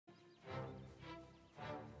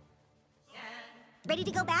Ready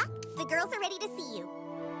to go back? The girls are ready to see you.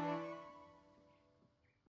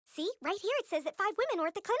 See, right here it says that 5 women were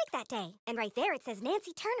at the clinic that day. And right there it says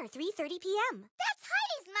Nancy Turner, 3:30 p.m. That's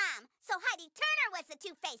Heidi's mom! So Heidi Turner was the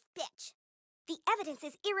two-faced bitch! The evidence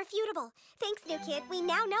is irrefutable. Thanks, new kid. We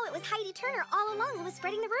now know it was Heidi Turner all along who was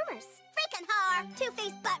spreading the rumors. Freaking whore!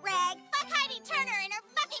 Two-faced butt rag! Fuck Heidi Turner and her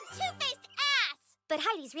fucking two-faced ass! But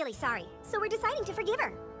Heidi's really sorry, so we're deciding to forgive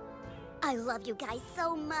her. I love you guys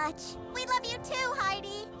so much. We love you too,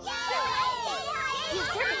 Heidi! Yay! Heidi! You've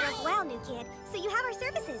served the girls well, new kid, so you have our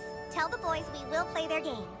services. Tell the boys we will play their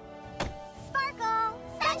game. Sparkle!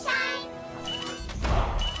 Sunshine!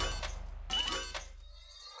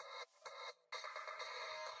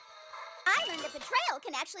 I learned that betrayal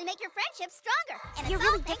can actually make your friendship stronger. And You're it's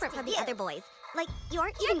all really thanks different to from the you. other boys. Like, you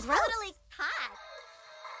aren't You're even gross. totally hot.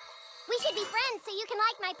 We should be friends so you can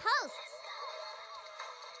like my posts.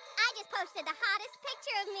 I just posted the hottest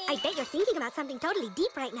picture of me. I bet you're thinking about something totally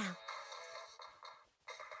deep right now.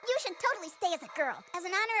 You should totally stay as a girl. As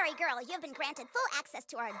an honorary girl, you have been granted full access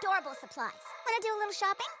to our adorable supplies. Wanna do a little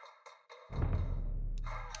shopping?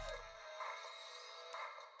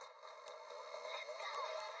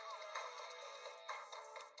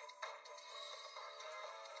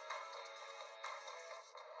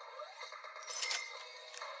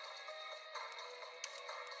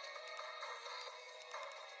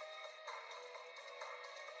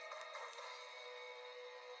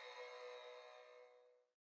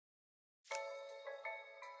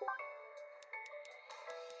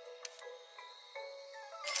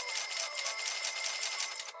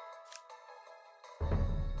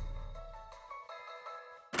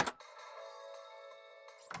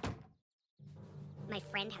 My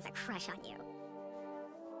friend has a crush on you.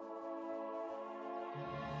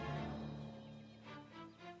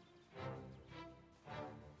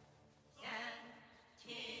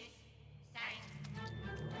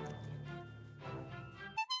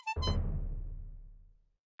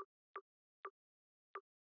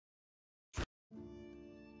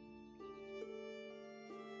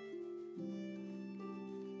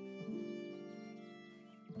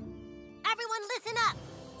 Everyone listen up!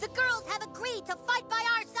 The girls have agreed to fight by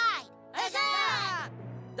our side! Huzzah!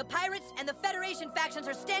 The pirates and the Federation factions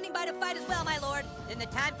are standing by to fight as well, my lord. Then the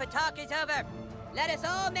time for talk is over. Let us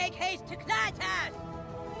all make haste to Clatas!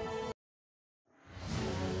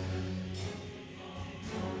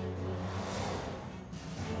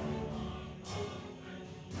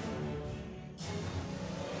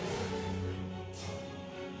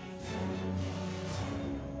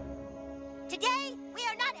 Today, we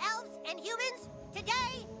are not elves and humans.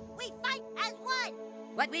 Today, we fight as one.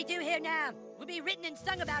 What we do here now will be written and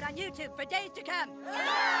sung about on YouTube for days to come.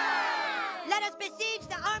 Let us besiege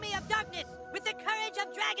the army of darkness with the courage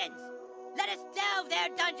of dragons. Let us delve their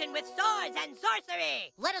dungeon with swords and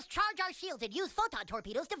sorcery. Let us charge our shields and use photon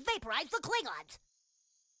torpedoes to vaporize the Klingons.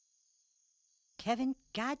 Kevin,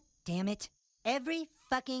 god damn it. Every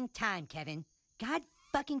fucking time, Kevin. God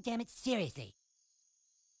fucking damn it, seriously.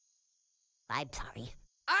 I'm sorry.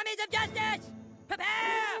 Armies of justice! Prepare!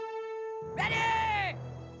 Ready!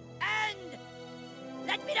 And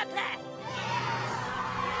let's meet up there!